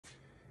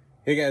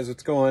Hey guys,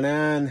 what's going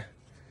on?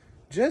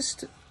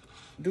 Just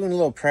doing a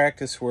little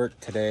practice work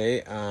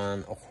today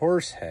on a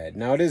horse head.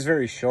 Now it is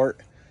very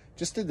short.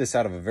 Just did this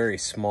out of a very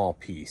small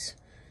piece.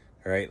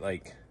 All right,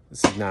 like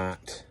this is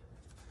not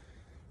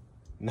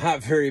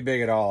very big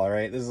at all. All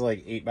right, this is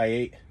like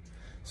 8x8.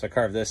 So I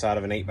carved this out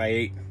of an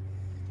 8x8.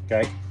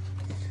 Okay.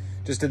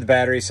 Just did the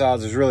battery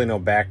saws. There's really no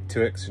back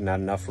to it because there's not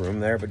enough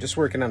room there. But just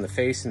working on the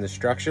face and the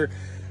structure.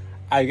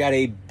 I got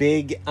a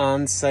big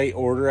on-site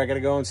order I got to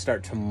go and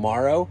start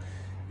tomorrow.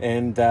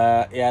 And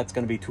yeah, it's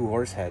going to be 2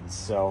 horse heads.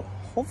 So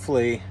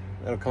hopefully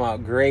it'll come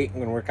out great. I'm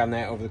going to work on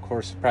that over the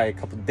course of probably a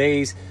couple of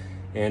days.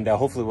 And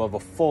hopefully we'll have a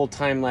full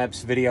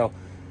time-lapse video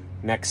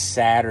next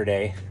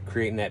Saturday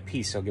creating that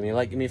piece. So give me a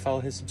like, give me a follow,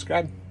 hit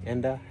subscribe.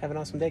 And have an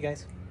awesome day,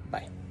 guys.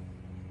 Bye.